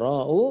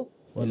ফুকারাউ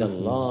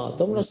ইলাল্লাহ,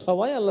 তোমরা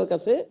সবাই আল্লাহর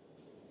কাছে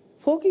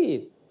ফকির।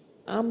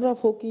 আমরা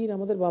ফকির,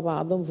 আমাদের বাবা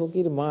আদম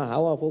ফকির, মা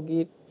হাওয়া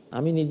ফকির,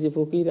 আমি নিজে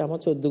ফকির, আমার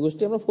 14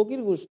 গোষ্ঠী, আমরা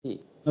ফকির গোষ্ঠী,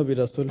 নবী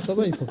রাসূল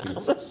সবাই ফকির।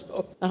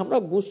 আমরা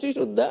গোষ্ঠী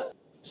শুদ্ধা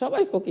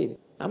সবাই ফকির।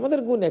 আমাদের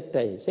গুণ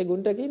একটাই, সেই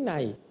গুণটা কি?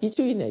 নাই,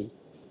 কিছুই নাই।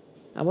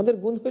 আমাদের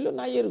গুণ হইল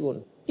নাই এর গুণ,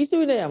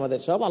 কিছুই নাই আমাদের,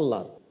 সব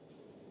আল্লাহর।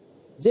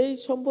 যেই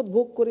সম্পদ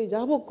ভোগ করি,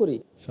 যা ভোগ করি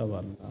সব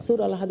আল্লাহ।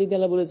 সূরা আল হাদীদ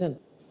আল্লাহ বলেছেন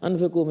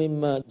আনফিকু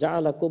মিম্মা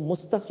জাআলাকুম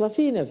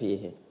মুস্তাখলাফিনা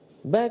ফীহি,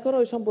 ব্যয় করো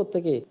ওই সম্পদ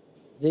থেকে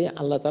যে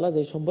আল্লাহ তাআলা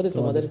যে সম্পদে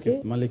তোমাদেরকে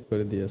মালিক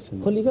করে দিয়েছেন,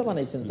 খলিফা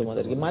বানাইছেন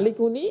তোমাদেরকে।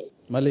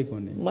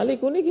 মালিক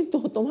উনি, কিন্তু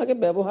তোমাকে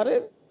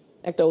ব্যবহারের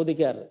একটা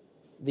অধিকার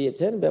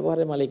দিয়েছেন,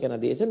 ব্যবহারের মালিকানা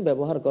দিয়েছেন,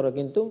 ব্যবহার করো,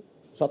 কিন্তু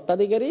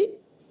সত্ত্বাধিকারী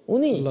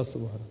উনি।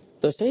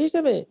 তো সেই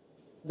হিসেবে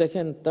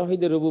দেখেন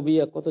তাওহীদের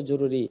রুবুবিয়্যাহ কত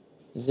জরুরি,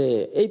 যে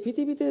এই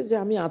পৃথিবীতে যে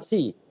আমি আছি,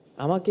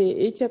 আমাকে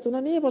এই চেতনা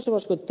নিয়ে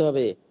বসবাস করতে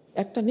হবে।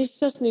 একটা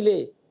নিঃশ্বাস নিলে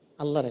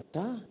আল্লাহর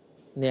একটা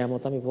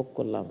নেয়ামত আমি ভোগ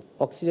করলাম।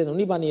 অক্সিজেন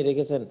উনি বানিয়ে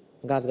রেখেছেন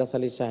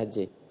গাছগাছালির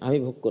সাহায্যে, আমি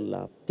ভোগ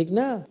করলাম, ঠিক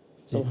না?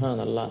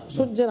 সুবহানাল্লাহ।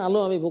 সূর্যের আলো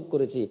আমি ভোগ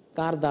করেছি,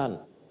 কার দান?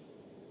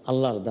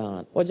 আল্লাহর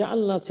দান। ওজা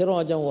আল্লাহ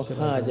সিরাজা ওয়া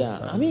হাজা,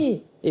 আমি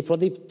এই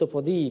প্রদীপ্ত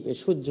প্রদীপ, এই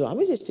সূর্য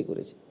আমি সৃষ্টি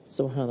করেছি।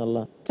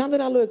 সুবহানাল্লাহ।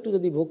 চাঁদের আলো একটু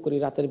যদি ভোগ করি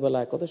রাতের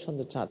বেলায়, কত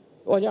সুন্দর চাঁদ।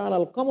 ওজা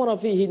আল কমরা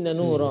ফিহিন্না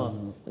নূরা,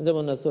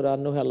 যেমন সূরা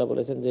নূহ আল্লাহ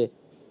বলেছেন যে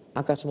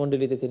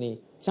আকাশমণ্ডলীতে তিনি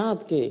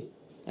চাঁদকে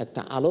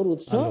একটা আলোর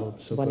উৎস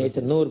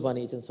বানিয়েছেন, নূর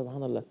বানিয়েছেন।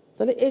 সুবহানাল্লাহ।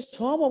 তাহলে এই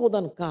সব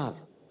অবদান কার?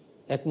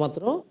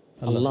 একমাত্র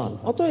আল্লাহ।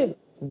 অতএব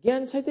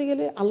জ্ঞান চাইতে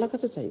গেলে আল্লাহর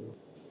কাছে চাইব,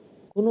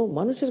 কোনো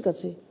মানুষের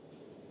কাছে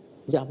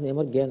যে আপনি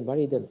আমার জ্ঞান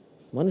বাড়িয়ে দেন।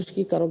 মানুষ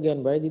কি কারো জ্ঞান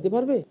বাড়িয়ে দিতে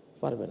পারবে?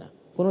 পারবে না।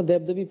 কোন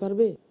দেবদেবী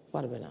পারবে?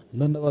 পারবে না।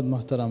 ধন্যবাদ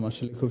মুহতারাম,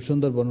 আসলে খুব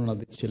সুন্দর বর্ণনা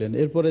দিচ্ছিলেন।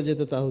 এরপরে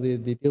যেতে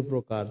তাওহীদের দ্বিতীয়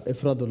প্রকার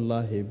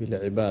ইফরাদুল্লাহ বিল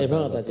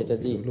ইবাদাহ, যেটা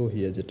জি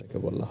উলুহিয়া যেটাকে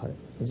বলা হয়,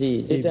 জি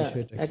যেটা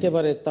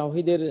একেবারে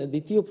তাওহীদের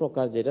দ্বিতীয়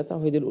প্রকার, যেটা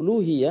তাওহীদুল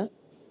উলুহিয়া।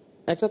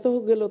 একটা তো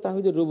গেল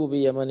তাওহীদুর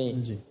রুবুবিয়্যাহ, মানে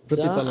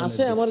যা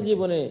আসে আমার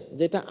জীবনে,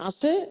 যেটা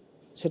আসে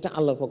সেটা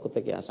আল্লাহর পক্ষ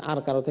থেকে আসে, আর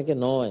কারো থেকে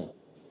নয়।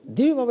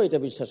 দৃঢ়ভাবে এটা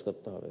বিশ্বাস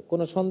করতে হবে,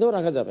 কোনো সন্দেহ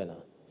রাখা যাবে না।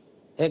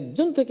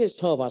 একজন থেকে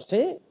সব আসে,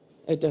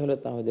 এটা হলো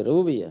তাওহীদুর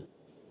রুবুবিয়্যাহ।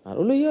 আর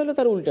উলুহিয়া হলো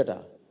তার উল্টাটা,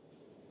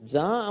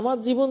 যা আমার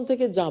জীবন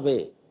থেকে যাবে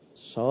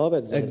সব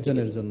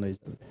একজনের জন্যই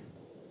যাবে।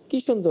 কি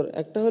সুন্দর!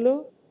 একটা হলো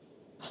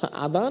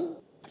আদান,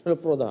 হলো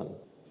প্রদান।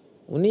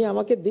 উনি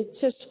আমাকে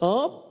দিচ্ছে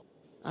সব,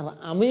 আর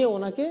আমি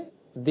ওনাকে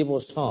দিব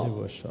সব।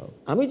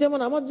 আমি যেমন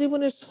আমার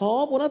জীবনের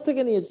সব ওনার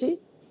থেকে নিয়েছি,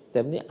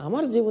 তেমনি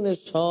আমার জীবনের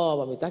সব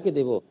আমি তাকে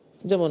দেব।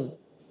 যেমন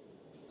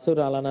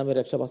সূরা আল আনামের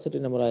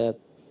 162 নম্বর আয়াত,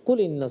 কুল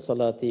ইন্না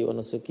সলাতি ওয়া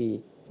নুসুকি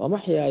ওয়া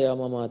মাহইয়ায়া ওয়া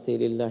মামাতি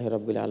লিল্লাহি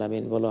রাব্বিল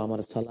আলামিন। বলো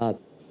আমার সালাত,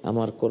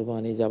 আমার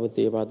কোরবানি,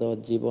 যাবতীয় ইবাদত,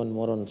 জীবন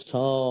মরণ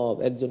সব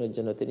একজনের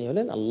জন্য, তিনি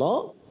হলেন আল্লাহ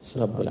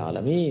রাব্বুল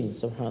আলামিন।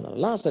 সুবহানাল্লাহ,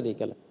 লা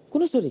শারীকা লাহু,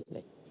 কোনো শরীক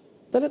নেই।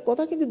 তাহলে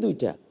কথা কিন্তু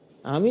দুইটা,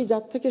 আমি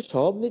যার থেকে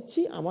সব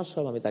নিচ্ছি, আমার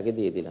সব আমি তাকে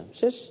দিয়ে দিলাম,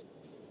 শেষ।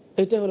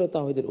 এটা হলো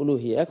তাওহীদুল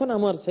উলুহিয়া। এখন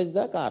আমার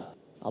সেজদা কার?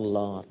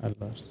 আল্লাহর।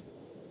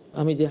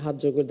 আমি যে হাত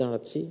জোড় করে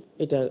দাঁড়াচ্ছি,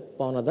 এটা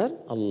পাওনাদার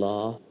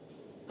আল্লাহ।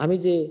 আমি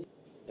যে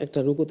একটা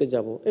রুকুতে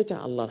যাব, এটা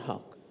আল্লাহর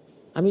হক।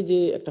 আমি যে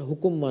একটা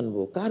হুকুম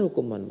মানবো, কার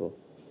হুকুম মানবো?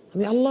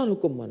 আমি আল্লাহর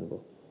হুকুম মানবো।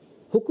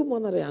 হুকুম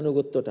মানার এই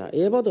আনুগত্যটা,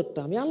 এই ইবাদতটা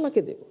আমি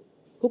আল্লাহকে দেব।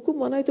 হুকুম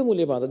মানাই তো মূল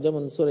ইবাদত।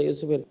 যেমন সূরা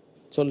ইউসুফের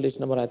 40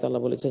 নম্বর আয়াতে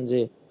আল্লাহ বলেছেন যে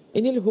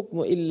ইনিল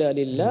হুকমু ইল্লা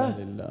লিল্লাহ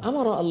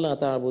আমারা আল্লাহ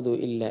তা'বুদু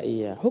ইল্লা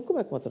ইয়া। হুকুম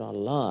একমাত্র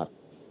আল্লাহর,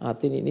 আর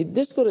তিনি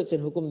নির্দেশ করেছেন,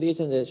 হুকুম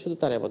দিয়েছেন যে শুধু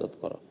তার ইবাদত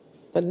করো।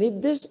 তার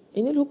নির্দেশ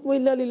ইনিল হুকমু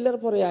ইল্লা লিল্লাহর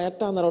পরে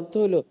আয়াতটা আনার অর্থ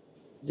হলো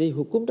যে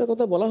হুকুমটার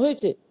কথা বলা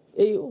হয়েছে,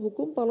 এই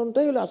হুকুম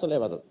পালনটাই হলো আসলে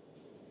ইবাদত।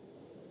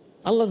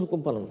 আল্লাহর হুকুম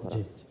পালন করা,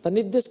 তার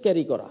নির্দেশ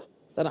ক্যারি করা,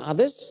 তার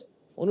আদেশ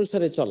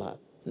অনুসারে চলা,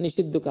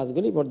 নিষিদ্ধ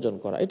কাজগুলি বর্জন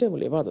করা, এটাই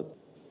হলো ইবাদত।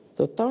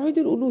 তো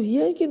তাওহীদুল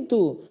উলুহিয়াই কিন্তু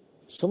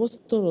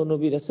সমস্ত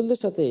নবী রাসূলদের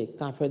সাথে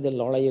কাফেরদের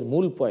লড়াইয়ের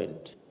মূল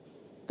পয়েন্ট।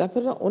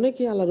 কাফেররা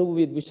অনেকে আল্লাহর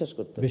রুবুবিয়্যাত বিশ্বাস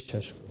করত।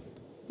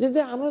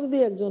 যে আমরা যদি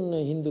একজন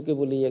হিন্দুকে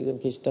বলি, একজন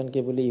খ্রিস্টানকে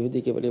বলি,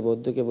 ইহুদিকে বলি,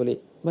 বৌদ্ধকে বলি,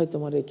 ভাই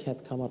তোমার এই ক্ষেত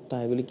খামারটা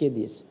এগুলি কে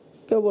দিয়েছে?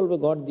 কেউ বলবে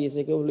গড দিয়েছে,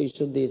 কেউ বলবে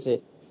ঈশ্বর দিয়েছে,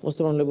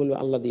 মুসলমান বলবে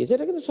আল্লাহ দিয়েছে,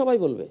 এটা কিন্তু সবাই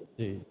বলবে।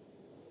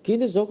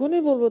 কিন্তু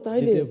যখনই বলবো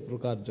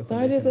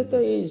তাইলে তো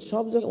এই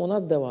সব যখন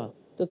ওনার দেওয়া,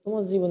 তো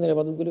তোমার জীবনের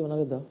ইবাদতগুলি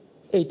ওনাদের দাও,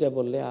 এইটা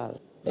বললে আর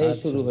এই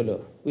শুরু হলো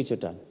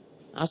পিছুটান।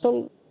 আসল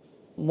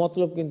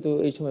মতলব কিন্তু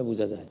এই সময়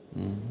বোঝা যায়।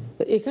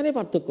 তো এখানেই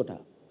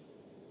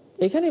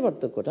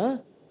পার্থক্যটা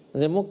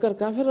যে মক্কার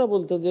কাফেররা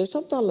বলতো যে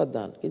সব তো আল্লাহর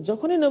দান,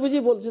 যখনই নবীজি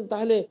বলছেন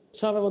তাহলে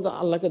সব ইবাদত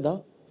আল্লাহকে দাও,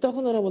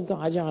 তখন ওরা বলতো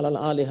আজা আলাল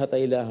আলিহাতা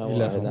ইলাহা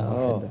ওয়াহিদা,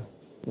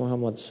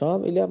 মুহাম্মদ সব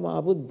ইলাহ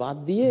মাবুদ বাদ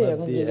দিয়ে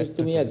এখন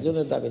তুমি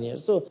একজনের দাবি নিয়ে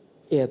আসছো।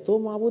 এত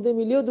মাবুদে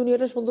মিলিয়েও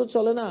দুনিয়াটা সুন্দর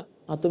চলে না,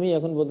 আর তুমি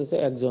এখন বলতেছো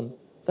একজন,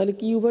 তাহলে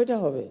কি উভয়টা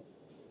হবে?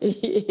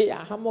 এই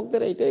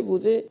আহাম্মকদের এইটাই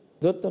বুঝে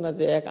ধরতো না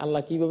যে এক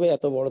আল্লাহ কিভাবে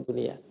এত বড়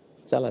দুনিয়া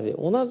চালাবে।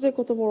 ওনার যে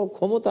কত বড়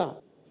ক্ষমতা,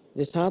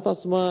 যে 7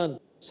 আসমান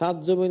 7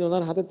 জমিন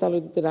ওনার হাতের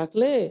তালুতে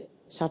রাখলে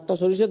 7টা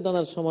সরিষার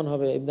দানার সমান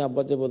হবে। ইবনে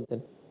আব্বাস যে বলতেন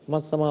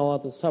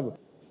মাসসামাওয়াতুস সাব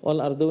ওয়াল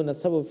আরদুনা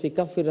সাব ফি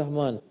কাফির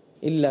রহমান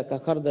ইল্লা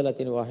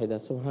কাখারদালাতিন ওয়াহিদা।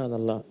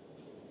 সুবহানাল্লাহ।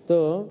 তো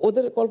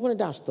ওদের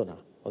কল্পনাটা আসতো না,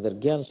 ওদের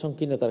জ্ঞান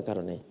সংকীর্ণতার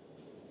কারণে।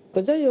 তো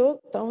যাই হোক,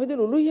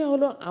 তাওহীদুল উলুহিয়া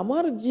হলো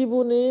আমার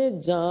জীবনে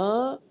যা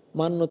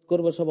মান্নত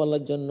করবো সব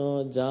আল্লাহর জন্য,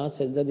 যা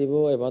সেজদা দিব,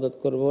 ইবাদত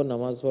করব,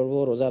 নামাজ পড়বো,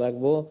 রোজা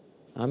রাখবো,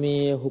 আমি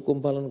হুকুম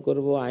পালন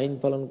করব, আইন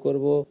পালন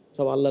করব,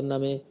 সব আল্লাহর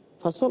নামে।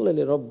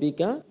 ফাসাল্লি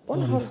রব্বিকা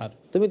ওয়ানহার,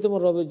 তুমি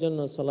তোমার রবের জন্য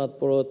সালাত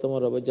পড়ো, তোমার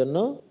রবের জন্য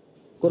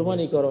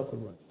কোরবানি করো।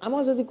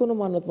 আমার যদি কোনো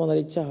মান্নত মানার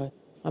ইচ্ছা হয়,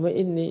 আমি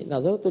ইন্নী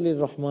নাযারাতুলির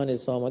রহমানিস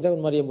সাওমা, যেমন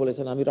মারিয়াম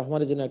বলেছেন আমি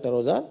রহমানের জন্য একটা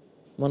রোজা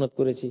মানত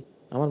করেছি,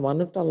 আমার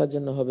মান্নতটা আল্লাহর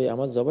জন্য হবে,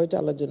 আমার জবাইটা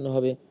আল্লাহর জন্য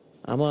হবে,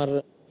 আমার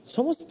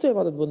সমস্ত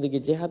ইবাদত বন্দেগী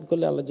জিহাদ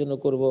করলে আল্লাহর জন্য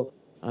করব,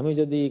 আমি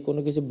যদি কোনো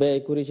কিছু ব্যয়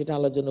করি সেটা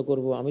আল্লাহর জন্য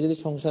করব, আমি যদি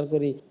সংসার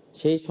করি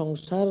সেই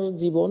সংসার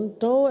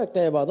জীবনটাও একটা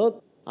ইবাদত,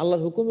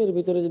 আল্লাহর হুকুমের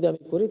ভিতরে যদি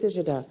আমি করি তো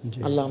সেটা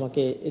আল্লাহ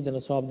আমাকে এই জন্য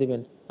সওয়াব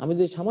দিবেন। আমি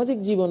যদি সামাজিক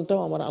জীবনটাও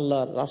আমার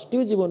আল্লাহর,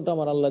 রাষ্ট্রীয় জীবনটা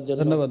আমার আল্লাহর জন্য।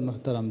 ধন্যবাদ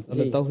মুহতারাম।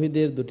 তাহলে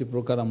তাওহীদের দুটি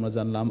প্রকার আমরা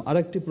জানলাম,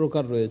 আরেকটি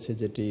প্রকার রয়েছে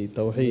যেটি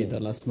তাওহীদ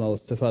আল আসমা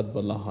ওয়াস সিফাত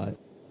বলা হয়।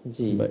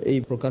 জি, এই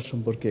প্রকার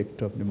সম্পর্কে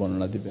একটু আপনি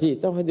বর্ণনা দিবেন। জি,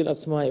 তাওহীদুল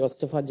আসমা ওয়াস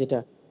সিফাত যেটা,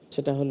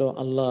 সেটা হলো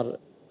আল্লাহর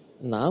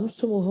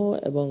নামসমূহ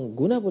এবং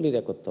গুণাবলীর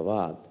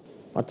একত্ববাদ।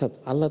 অর্থাৎ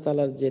আল্লাহ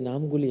তাআলার যে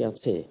নামগুলি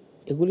আছে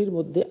এগুলির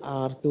মধ্যে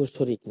আর কেউ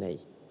শরিক নাই।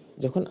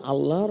 যখন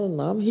আল্লাহর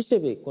নাম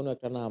হিসেবে কোনো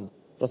একটা নাম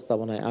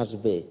প্রস্তাবনায়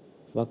আসবে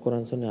বা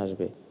কোরআন শুনে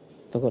আসবে,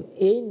 তখন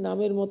এই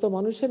নামের মতো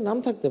মানুষের নাম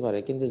থাকতে পারে,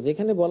 কিন্তু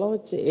যেখানে বলা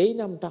হচ্ছে এই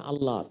নামটা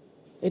আল্লাহর,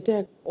 এটা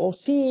এক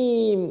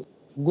অসীম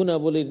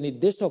গুণাবলীর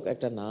নির্দেশক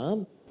একটা নাম,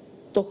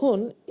 তখন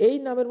এই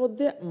নামের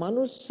মধ্যে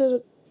মানুষের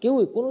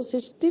কেউই, কোনো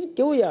সৃষ্টির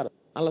কেউই আর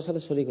আল্লাহর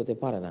সাথে শরীক হতে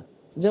পারে না।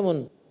 যেমন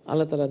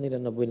আল্লাহ তাআলা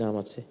 99 নাম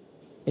আছে,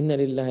 ইন্না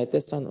লিল্লাহি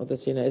তিসআন ওয়া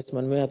তিসঈনা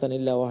ইসমান মিআতান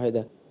ইল্লা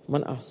ওয়াহিদা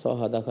মান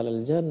আহসাহা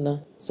দাখালাল জান্নাহ,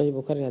 সহিহ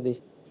বুখারী হাদিস।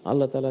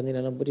 আল্লাহ তাআলা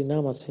 99টি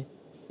নাম আছে,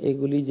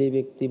 এগুলি যে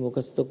ব্যক্তি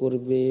মুখস্থ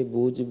করবে,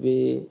 বুঝবে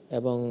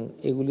এবং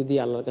এগুলি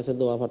দিয়ে আল্লাহর কাছে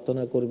দোয়া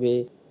প্রার্থনা করবে,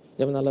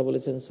 যেমন আল্লাহ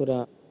বলেছেন সূরা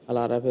আল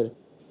আরাফের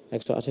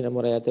 180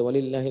 নম্বর আয়াতে,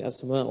 ওয়ালিল্লাহিল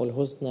আসমাউল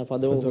হুসনা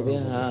ফাদউহু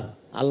বিহা,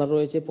 আল্লাহর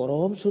রয়েছে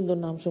পরম সুন্দর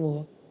নামসমূহ,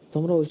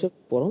 তোমরা ওইসব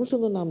পরম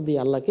সুন্দর নাম দিয়ে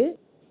আল্লাহকে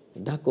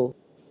ডাকো।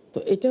 তো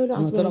এটা হলো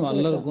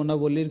আল্লাহর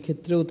গুণাবলীর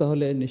ক্ষেত্রেও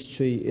তাহলে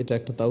নিশ্চয়ই এটা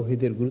একটা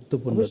তাওহীদের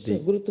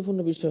গুরুত্বপূর্ণ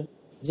বিষয়।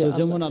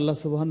 যেমন আল্লাহ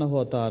সুবহানাহু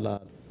ওয়া তাআলা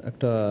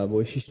একটা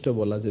বৈশিষ্ট্য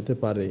বলা যেতে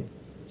পারে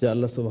যে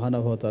আল্লাহ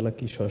সুবহানাহু ওয়া তাআলা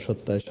কি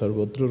সত্তায়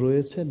সর্বত্র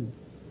রয়েছেন,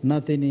 না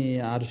তিনি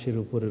আরশের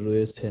উপরে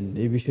রয়েছেন,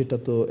 এই বিষয়টা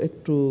তো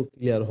একটু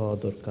ক্লিয়ার হওয়া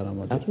দরকার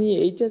আমাদের। আপনি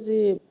এইটা যে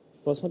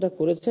প্রশ্নটা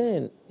করেছেন,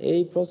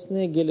 এই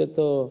প্রশ্নে গেলে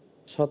তো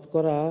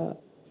শতকরা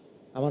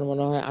আমার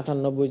মনে হয়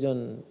 98 জন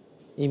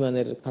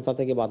ইমানের খাতা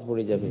থেকে বাদ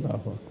পড়ে যাবে।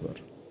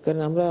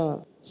 কারণ আমরা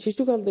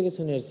শিশুকাল থেকে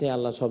শুনে এসেছি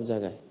আল্লাহ সব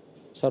জায়গায়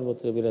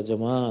সর্বত্র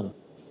বিরাজমান,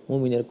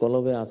 মুমিনের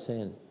কলবে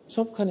আছেন,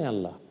 সবখানে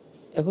আল্লাহ।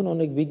 এখন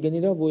অনেক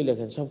বিজ্ঞানীরাও বই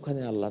লেখেন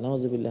সবখানে আল্লাহ,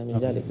 নাউযুবিল্লাহি মিন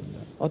যালিক।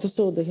 অথচ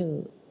দেখেন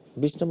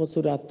 20 নম্বর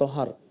সূরা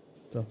আত-তাহার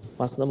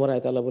 5 নম্বর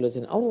আয়াতে আল্লাহ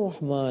বলেছেন আর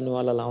রহমান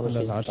আলাল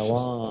আরশি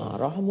ইস্তাওয়া,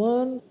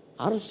 রহমান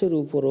আরশের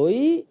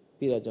উপরই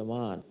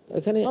বিরাজমান।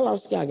 এখানে আল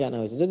আরশকে আগে আনা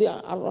হয়েছে। যদি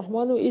আর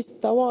রহমানু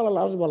ইস্তাওয়া আলাল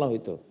আরশ বলা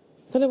হইতো,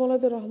 তাহলে বলা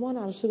হতো রহমান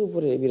আরশের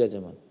উপরে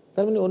বিরাজমান,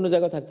 তার মানে অন্য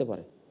জায়গায় থাকতে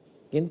পারে,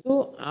 কিন্তু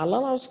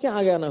আলাল আরশকে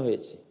আগে আনা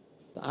হয়েছে।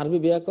 আরবি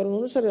ব্যাকরণ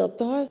অনুসারে অর্থ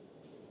হয়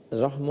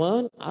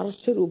রহমান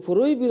আরশের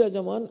উপরেই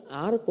বিরাজমান,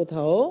 আর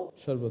কোথাও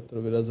সর্বত্র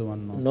বিরাজমান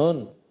নন,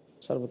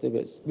 সর্বত্র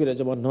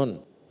বিরাজমান নন।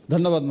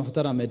 ধন্যবাদ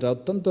মুহতারাম। এটা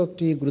অত্যন্ত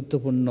একটি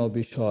গুরুত্বপূর্ণ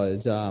বিষয়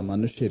যা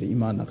মানুষের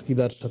ঈমান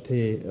আকীদার সাথে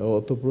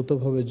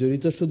ওতপ্রোতভাবে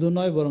জড়িত শুধু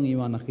নয়, বরং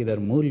ঈমান আকীদার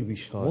মূল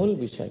বিষয়।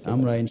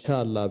 আমরা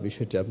ইনশাআল্লাহ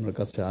বিষয়টি আপনার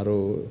কাছে আরো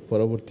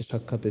পরবর্তী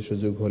সাক্ষাতে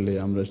সুযোগ হলে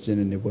আমরা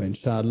জেনে নেব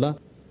ইনশাআল্লাহ।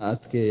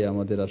 আজকে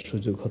আমাদের আর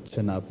সুযোগ হচ্ছে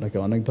না। আপনাকে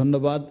অনেক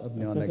ধন্যবাদ,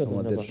 আপনি অনেক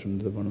আমাদের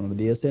সুন্দর বর্ণনা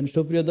দিয়েছেন।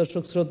 সুপ্রিয়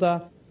দর্শক শ্রোতা,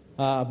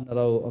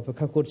 আপনারাও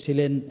অপেক্ষা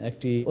করছিলেন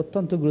একটি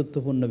অত্যন্ত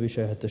গুরুত্বপূর্ণ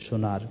বিষয় হয়তো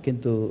শোনার,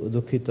 কিন্তু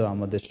দুঃখিত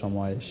আমাদের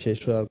সময় শেষ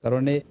হওয়ার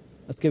কারণে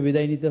আজকে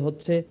বিদায় নিতে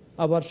হচ্ছে।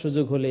 আবার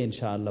সুযোগ হলে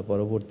ইনশাআল্লাহ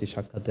পরবর্তী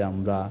সাক্ষাতে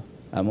আমরা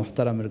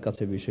মুহতারামের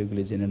কাছে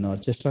বিষয়গুলি জেনে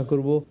নেওয়ার চেষ্টা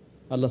করব।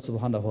 আল্লাহ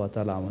সুবহানাহু ওয়া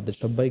তাআলা আমাদের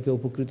সবাইকে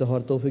উপকৃত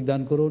হওয়ার তৌফিক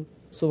দান করুন।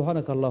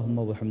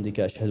 সুবহানাকাল্লাহুম্মা ওয়া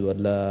বিহামদিকা আশহাদু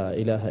আল্লা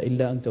ইলাহা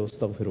ইল্লা আনতা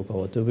আস্তাগফিরুকা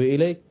ওয়া আতুবু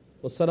ইলাইক।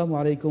 আসসালামু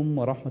আলাইকুম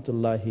ওয়া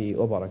রাহমাতুল্লাহি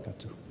ওয়া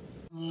বারাকাতুহু।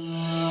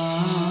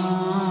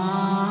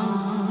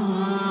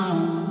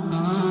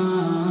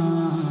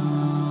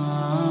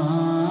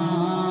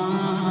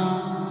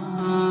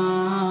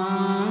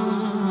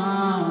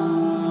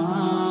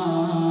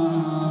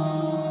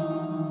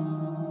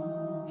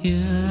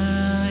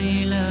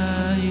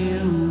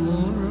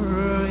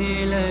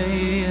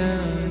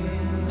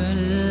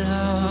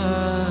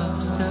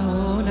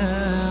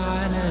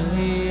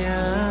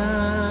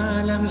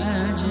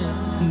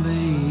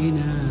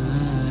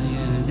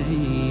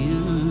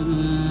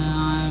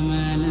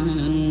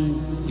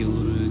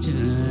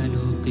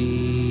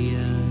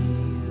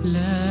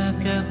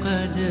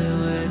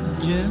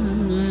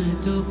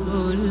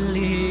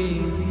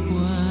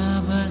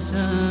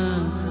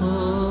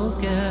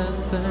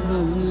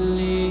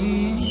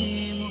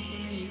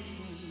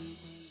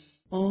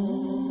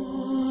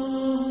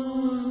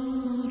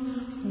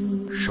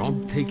 সব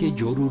থেকে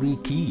জরুরি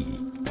কি?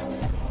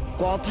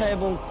 কথা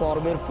এবং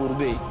কর্মের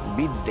পূর্বে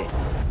বিদ্যে।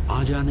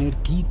 আজানের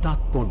কি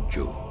তাৎপর্য?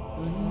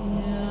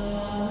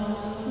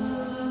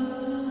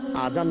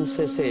 আজান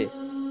শেষে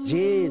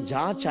যে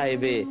যা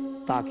চাইবে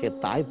তাকে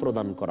তাই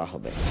প্রদান করা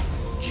হবে।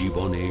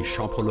 জীবনে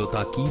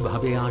সফলতা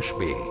কিভাবে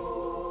আসবে?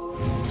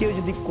 কেউ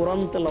যদি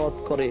কোরআন তেলাওয়াত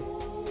করে,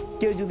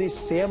 কেউ যদি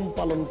সিয়াম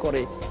পালন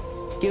করে,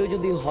 কেউ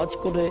যদি হজ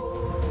করে,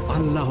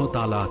 আল্লাহ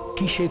তাআলা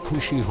কিসে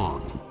খুশি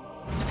হন?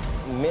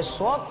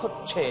 মেসওয়াক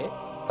হচ্ছে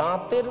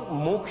দাঁতের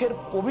মুখের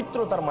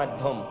পবিত্রতার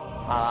মাধ্যম,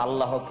 আর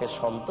আল্লাহকে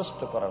সন্তুষ্ট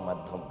করার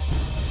মাধ্যম।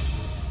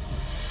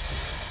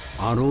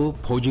 আরো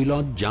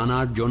ফজিলত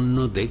জানার জন্য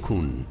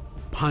দেখুন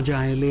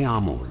ফাজায়েলে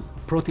আমল,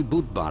 প্রতি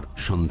বুধবার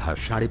সন্ধ্যা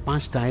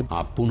 5:30টায়,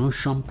 পুনঃ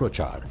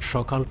সম্প্রচার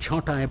সকাল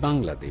 6টায়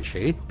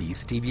বাংলাদেশে পিস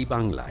টিভি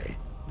বাংলায়।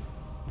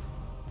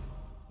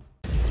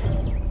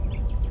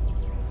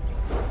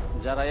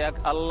 যারা এক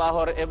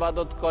আল্লাহর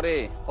ইবাদত করে,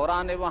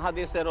 কোরআন এবং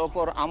হাদিসের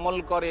ওপর আমল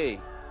করে,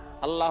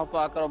 আল্লাহ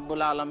পাক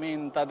রব্বুল আলামিন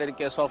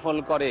তাদেরকে সফল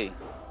করে।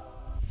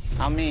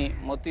 আমি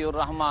মতিউর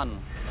রহমান,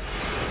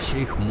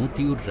 শেখ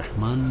মতিউর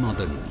রহমান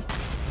মদনী।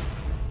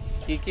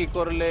 কি কি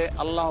করলে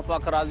আল্লাহ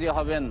পাক রাজি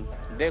হবেন,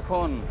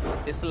 দেখুন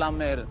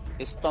ইসলামের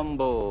স্তম্ভ।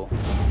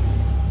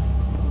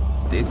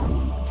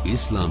 দেখুন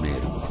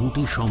ইসলামের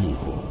খুঁটি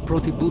সমূহ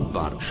প্রতি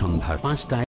বুধবার সন্ধ্যা 5টায়